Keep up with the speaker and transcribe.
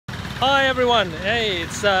Hi everyone, hey,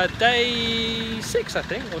 it's day 6 I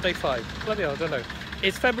think, or day 5, bloody hell, I don't know.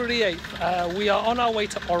 It's February 8th, we are on our way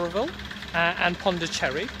to Oroville and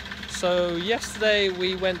Pondicherry. So yesterday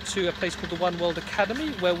we went to a place called the One World Academy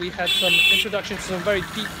where we had some introduction to some very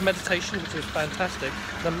deep meditation, which was fantastic.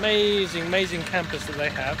 An amazing campus that they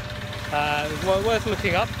have, worth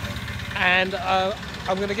looking up. And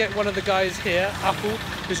I'm going to get one of the guys here, Apu,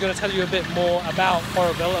 who's going to tell you a bit more about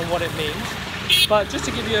Oroville and what it means. But just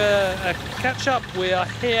to give you a catch up, we are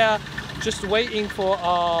here just waiting for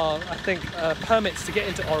our, I think, permits to get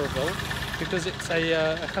into Oroville, because it's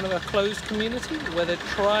a kind of a closed community where they're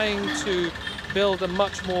trying to build a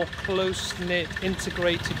much more close-knit,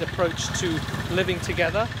 integrated approach to living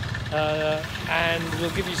together. And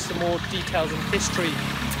we'll give you some more details and history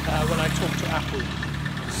when I talk to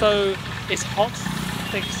Apu. So it's hot, I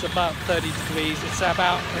think it's about 30 degrees. It's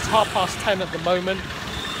 10:30 at the moment.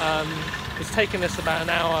 It's taken us about an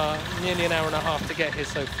hour, nearly an hour and a half to get here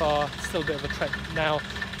so far. It's still a bit of a trek now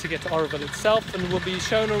to get to Oroville itself, and we'll be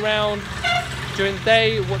shown around during the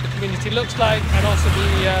day what the community looks like, and also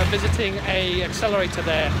be visiting a accelerator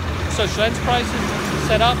there. Social enterprises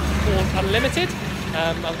set up called Unlimited.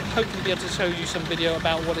 I'll hopefully be able to show you some video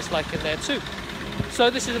about what it's like in there too. So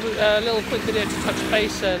this is a little quick video to touch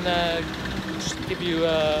base and just give you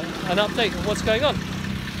an update on what's going on.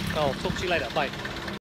 I'll talk to you later. Bye.